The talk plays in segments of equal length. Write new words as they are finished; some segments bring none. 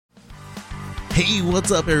Hey, what's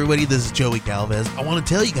up, everybody? This is Joey Galvez. I want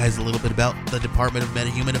to tell you guys a little bit about the Department of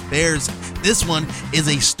Metahuman Affairs. This one is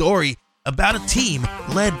a story about a team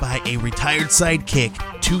led by a retired sidekick,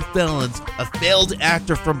 2 felons, a failed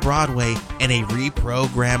actor from Broadway, and a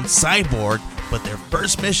reprogrammed cyborg. But their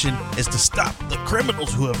first mission is to stop the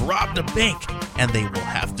criminals who have robbed a bank, and they will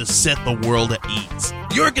have to set the world at ease.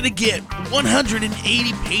 You're going to get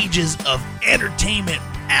 180 pages of entertainment,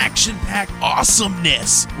 action-packed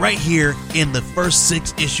awesomeness right here in the first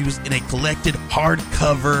 6 issues in a collected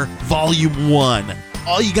hardcover volume 1.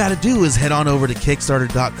 All you gotta do is head on over to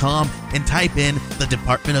Kickstarter.com and type in the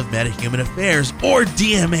Department of Metahuman Affairs or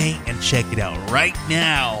DMA and check it out right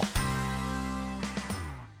now.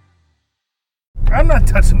 I'm not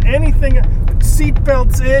touching anything.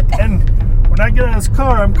 Seatbelt's it, and when I get out of this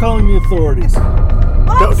car, I'm calling the authorities.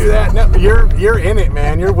 What? Don't do that. No, you're in it,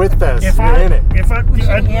 man. You're with us. You're in it. We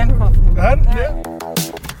should handcuff him.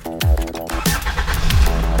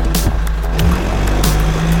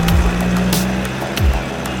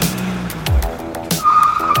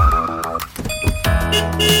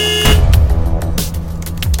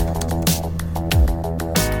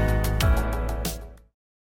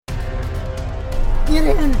 Get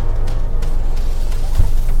in.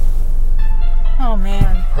 Oh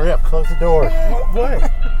man. Hurry up, close the door. What?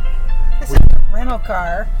 This is a rental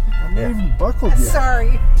car. I'm not even buckled yet.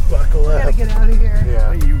 Sorry. Buckle up. Gotta get out of here.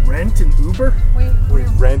 Yeah. Hey, you rent an Uber? We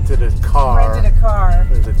rented a car. Rented a car.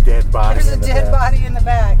 There's a dead body There's a dead body in the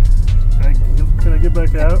back. Can I get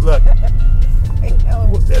back out? Look. I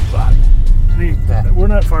know. Dead body. Hey, we're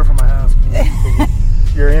not far from my house.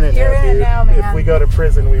 You're in it You're now, in it dude. now, man. If we go to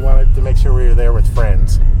prison, we wanted to make sure we were there with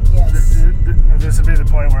friends. Yes. This would be the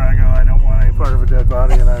point where I go, I don't want any part of a dead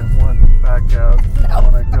body, and I want back out. I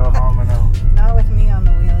want to go home and I'll... Not with me on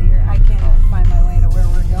the wheel. I can't find my way to where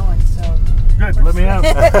we're going, so... Good, let me out.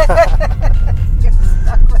 You're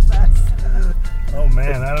stuck with us. Oh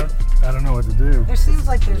man, I don't know what to do. There seems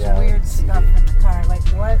like there's weird stuff in the car. Like,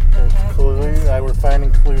 what the heck? Clues. We're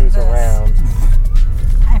finding clues around.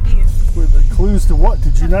 I mean... With the clues to what?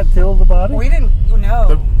 Did you not kill the body? We didn't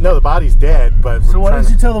know. No, the body's dead, but So why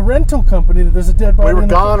did you tell the rental company that there's a dead body? We were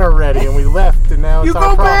gone already, and we left, and now You it's go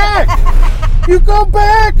our problem. back! You go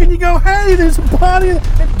back, and you go, hey, there's a body.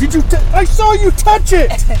 Did you? I saw you touch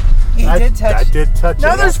it. You did touch. I did touch it.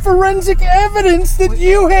 Now there's forensic evidence that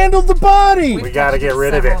you handled the body. We got to get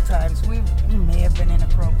rid of it. Several times. We may have been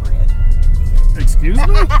inappropriate. Excuse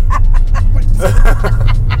me?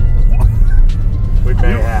 We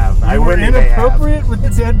may have. You were inappropriate with the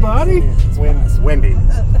dead body? Wendy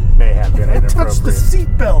may have been I inappropriate. touched the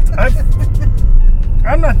seatbelt.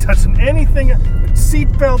 I'm not touching anything.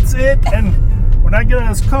 Seatbelt's it, and when I get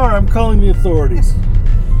out of this car, I'm calling the authorities.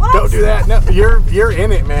 What? Don't do that. No, you're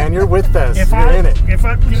in it, man. You're with us. You're in it. We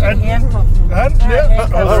should handcuff him. I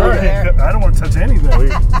don't want to touch anything.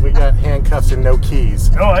 We got handcuffs and no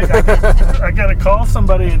keys. No, I got to call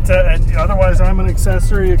somebody, and otherwise I'm an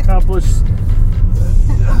accessory accomplice.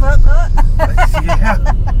 Yeah.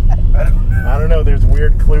 I don't know. There's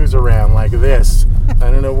weird clues around like this. I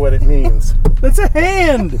don't know what it means. That's a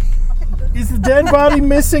hand. Is the dead body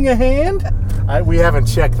missing a hand? We haven't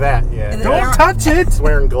checked that yet. Don't touch it. It's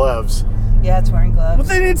wearing gloves. Yeah, it's wearing gloves. Well,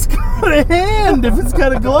 then it's got a hand if it's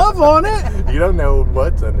got a glove on it. You don't know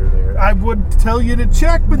what's under there. I would tell you to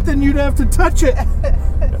check, but then you'd have to touch it.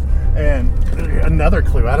 And another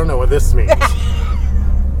clue. I don't know what this means.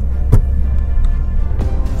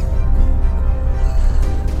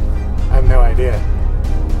 I have no idea.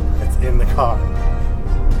 It's in the car.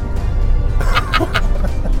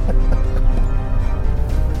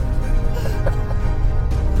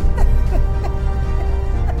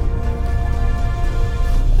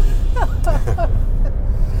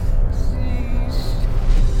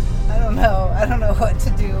 I don't know what to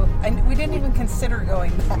do. We didn't even consider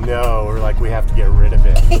going back. No, we're like, we have to get rid of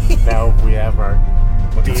it. Now we have our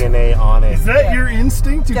DNA on it. Is that your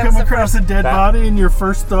instinct? You come across a dead body and your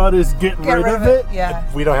first thought is get rid of it? Yeah.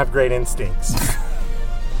 We don't have great instincts.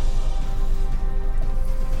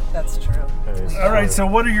 That's true. All right, so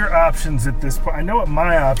what are your options at this point? I know what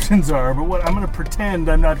my options are, but I'm going to pretend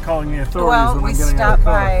I'm not calling the authorities Well, when we I'm getting out of stopped the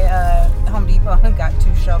car. by Home Depot and got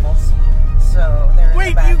 2 shovels. So they're in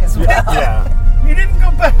the back as well. Yeah. You didn't go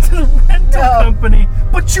back to the rental company,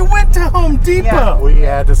 but you went to Home Depot. Yeah. We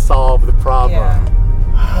had to solve the problem.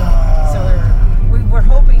 Yeah. So we were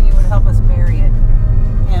hoping you would help us bury it.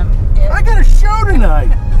 I got a show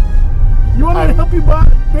tonight. You want me to help you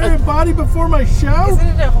bury a body before my show? Isn't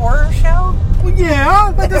it a horror show? Well,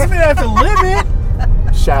 yeah. That doesn't mean I have to live it.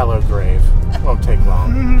 Shallow grave. Won't take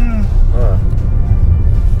long.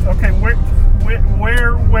 Okay, where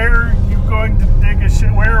are you going to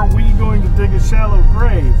where are we going to dig a shallow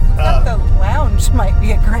grave? I thought the lounge might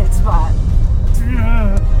be a great spot.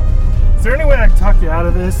 Is there any way I can talk you out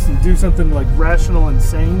of this and do something like rational and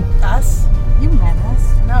sane? Us? You met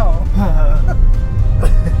us? No.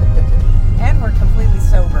 And we're completely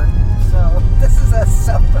sober. So this is us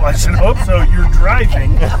sober. Well, I should hope so. You're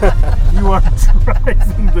driving. You are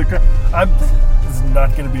driving the car. This is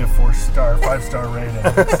not going to be a 4-star, 5-star rating.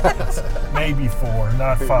 It's maybe 4,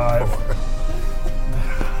 not 5.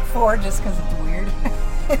 4 just because it's weird.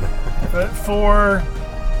 But 4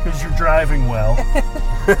 because you're driving well.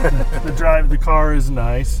 The car is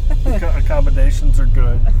nice. The accommodations are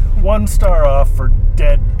good. 1 star off for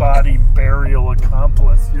dead body burial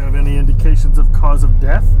accomplice. Do you have any indications of cause of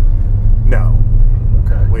death? No.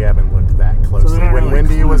 Okay. We haven't looked that closely. not When really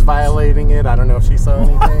Wendy was clues. violating it, I don't know if she saw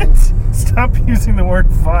anything. What? Stop using the word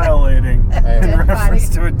violating in Dead reference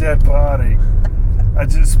body. to a dead body.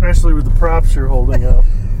 Especially with the props you're holding up.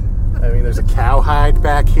 I mean, there's a cowhide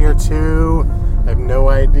back here too. I have no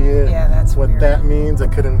idea Yeah, that's what weird. that means.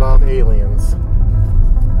 It could involve aliens.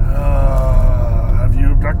 Have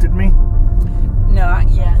you abducted me? Not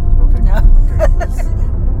yet. Okay. No.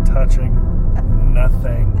 Touching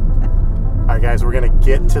nothing. All right, guys, we're gonna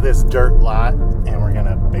get to this dirt lot and we're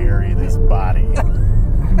gonna bury this body. I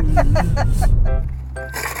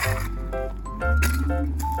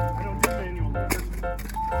don't do manual labor.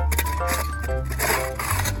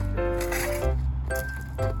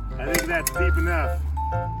 I think that's deep enough.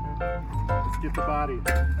 Let's get the body.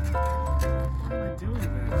 Why am I doing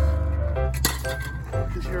this?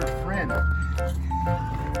 Because you're a friend. All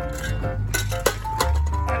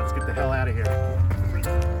right, let's get the hell out of here.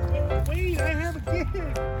 Wait, I have a gig.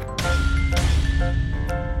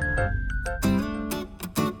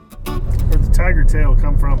 Where'd the tiger tail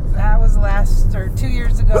come from? That was 2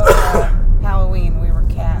 years ago, Halloween. We were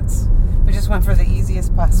cats. We just went for the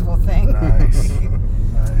easiest possible thing. Nice.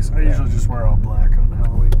 Nice. I usually just wear all black on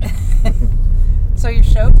Halloween. So your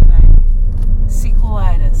show tonight,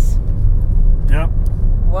 Sequelitis. Yep.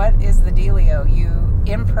 What is the dealio? You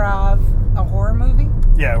improv a horror movie?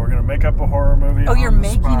 Yeah, we're gonna make up a horror movie. Oh, you're on the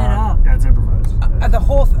making spot. it up. Yeah, it's improvised.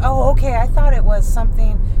 Okay. I thought it was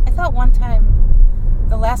something. I thought one time,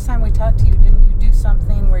 the last time we talked to you, didn't you do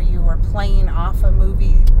something where you were playing off a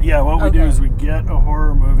movie? Yeah, what we do Okay. is we get a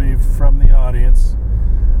horror movie from the audience,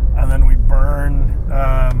 and then we burn.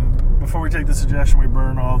 Before we take the suggestion, we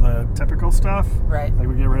burn all the typical stuff. Right. Like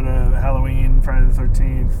we get rid of Halloween, Friday the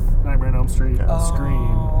 13th, Nightmare on Elm Street,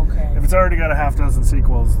 Scream. Oh, okay. If it's already got a half dozen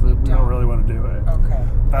sequels, then we don't really want to do it.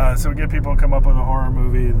 Okay. So we get people to come up with a horror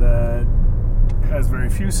movie that has very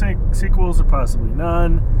few sequels or possibly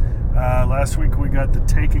none. Last week we got The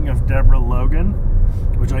Taking of Deborah Logan,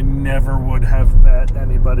 which I never would have bet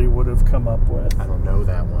anybody would have come up with. I don't know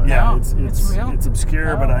that one. Yeah, No, it's real? It's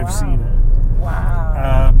obscure, Oh, but I've wow. seen it.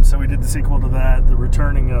 Wow. So we did the sequel to that, The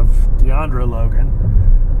Returning of Deandra Logan,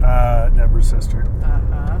 Deborah's sister.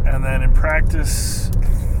 Uh-huh. And then in practice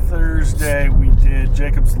Thursday we did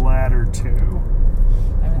Jacob's Ladder 2,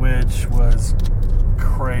 which was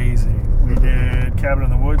crazy. We did Cabin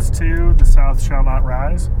in the Woods 2, The South Shall Not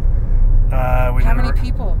Rise. How many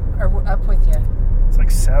people are up with you? It's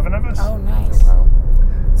like 7 of us. Oh, nice. Wow.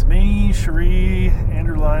 It's me, Cherie,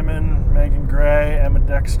 Andrew Lyman, Megan Gray, Emma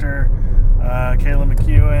Dexter, Kayla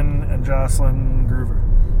McEwen, and Jocelyn Groover.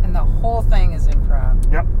 And the whole thing is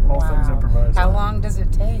improv. Yep, whole thing's Wow. improvised. How long does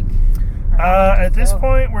it take? Or how At this go?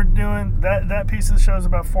 point, we're doing that piece of the show is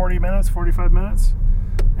about 40 minutes, 45 minutes.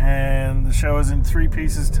 And the show is in 3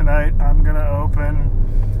 pieces tonight. I'm going to open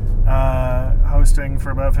hosting for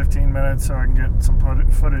about 15 minutes so I can get some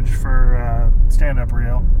footage for stand-up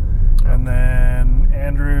reel. And then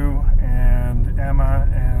Andrew and Emma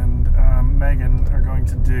and Megan are going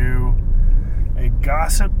to do a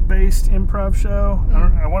gossip-based improv show.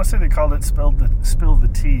 I want to say they called it Spill the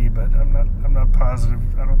Tea, but I'm not positive.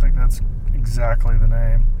 I don't think that's exactly the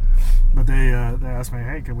name. But they asked me,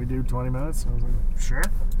 hey, can we do 20 minutes? I was like, sure.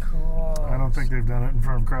 Cool. I don't think they've done it in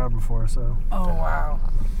front of a crowd before, so. Oh, wow.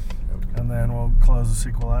 And then we'll close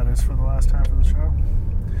the Sequelitis for the last half of the show.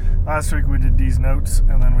 Last week we did D's Notes,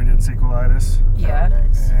 and then we did Sequelitis. Yeah.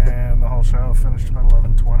 Nice. And the whole show finished about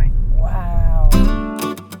 11:20. Wow.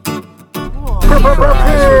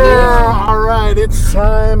 All right, it's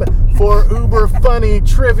time for Uber Funny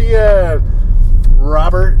Trivia.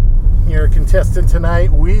 Robert, your contestant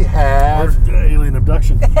tonight, we have... Or alien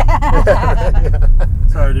abduction.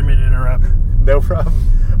 Sorry, didn't mean to interrupt. No problem.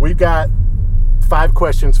 We've got 5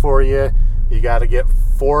 questions for you. You got to get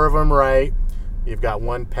 4 of them right. You've got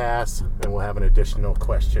 1 pass, and we'll have an additional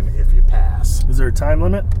question if you pass. Is there a time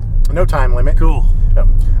limit? No time limit. Cool. All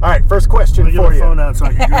right, first question Let me get for my you. phone out so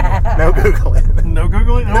I can Google. No Googling. No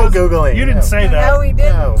Googling? No Googling, You didn't no. say that. No, we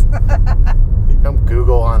didn't. No. You don't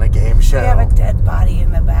Google on a game show. We have a dead body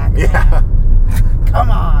in the back. Yeah. Come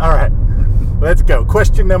on. All right, let's go.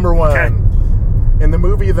 Question number 1. Okay. In the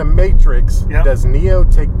movie The Matrix, Yep. does Neo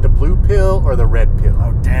take the blue pill or the red pill?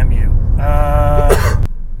 Oh, damn you.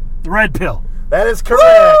 The red pill. That is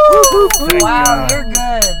correct. Woo! Thank Wow, God. you're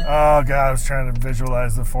good. Oh, God, I was trying to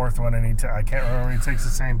visualize the fourth one, and I can't remember. He takes the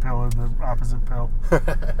same pill or the opposite pill.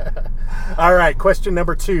 All right, question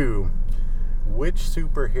number 2. Which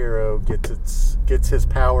superhero gets his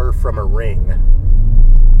power from a ring?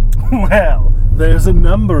 Well, there's a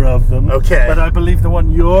number of them. Okay. But I believe the one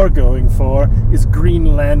you're going for is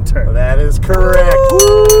Green Lantern, That is correct.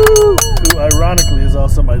 Woo! who ironically is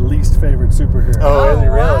also my least favorite superhero. Oh, is he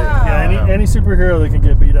really? wow. Yeah, any superhero that can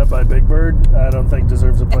get beat up by Big Bird, I don't think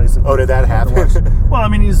deserves a place. Oh, did that happen? Well, I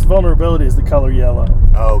mean, his vulnerability is the color yellow.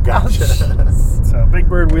 Oh, gotcha. So Big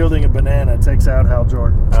Bird wielding a banana takes out Hal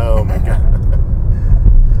Jordan. Oh, my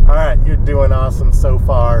God. All right, you're doing awesome so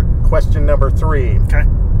far. Question number 3. Okay.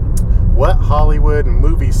 What Hollywood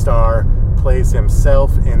movie star plays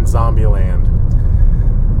himself in Zombieland?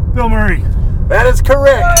 Bill Murray. That is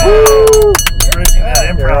correct. Woo! Bridging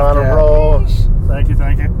that You're improv on a gap. roll. Thank you,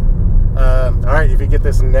 thank you. All right, if you get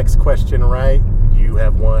this next question right, you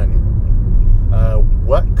have won.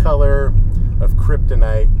 What color of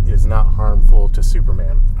kryptonite is not harmful to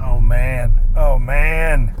Superman? Oh, man. Oh,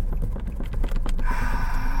 man.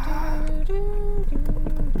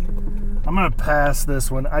 I'm going to pass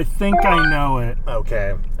this one. I think I know it.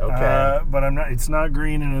 Okay. But I'm not. It's not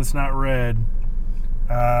green and it's not red.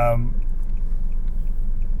 I'll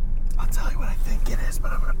tell you what I think it is,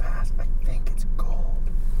 but I'm gonna pass. I think it's gold.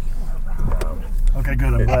 Okay,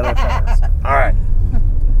 good. I'm glad I passed. All right.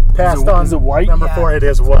 Passed Is it- on. is it white? Number Yeah. 4. It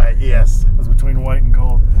is white. Yes. It was between white and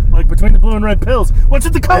gold, like between the blue and red pills. What's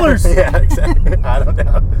with the colors? Yeah, exactly. I don't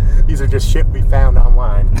know. These are just shit we found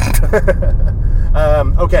online.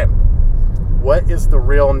 Okay. What is the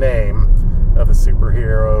real name of the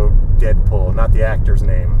superhero Deadpool? Not the actor's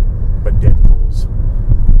name, but Deadpool's.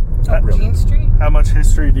 Really? Jean Street? How much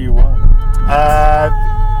history do you want?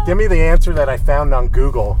 Give me the answer that I found on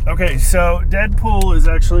Google. Okay, so Deadpool is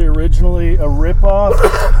actually originally a ripoff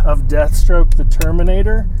of Deathstroke the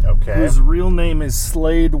Terminator, Okay. whose real name is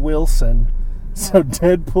Slade Wilson. So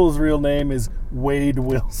Deadpool's real name is Wade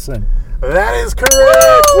Wilson. That is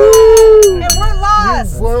correct. Woo! And we're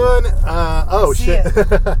lost. One. Oh, See shit. it.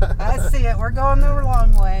 I see it. We're going the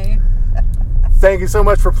wrong way. Thank you so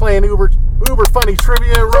much for playing Uber Funny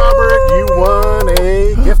Trivia, Robert. You won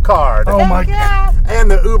a gift card. Oh my God. And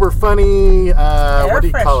the Uber Funny, what do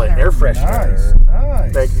you call it? freshener. Air freshener.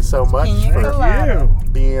 Nice. Thank you so much Pina for colada. Thank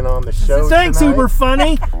you. being on the show Thanks, tonight. Uber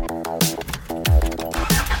Funny.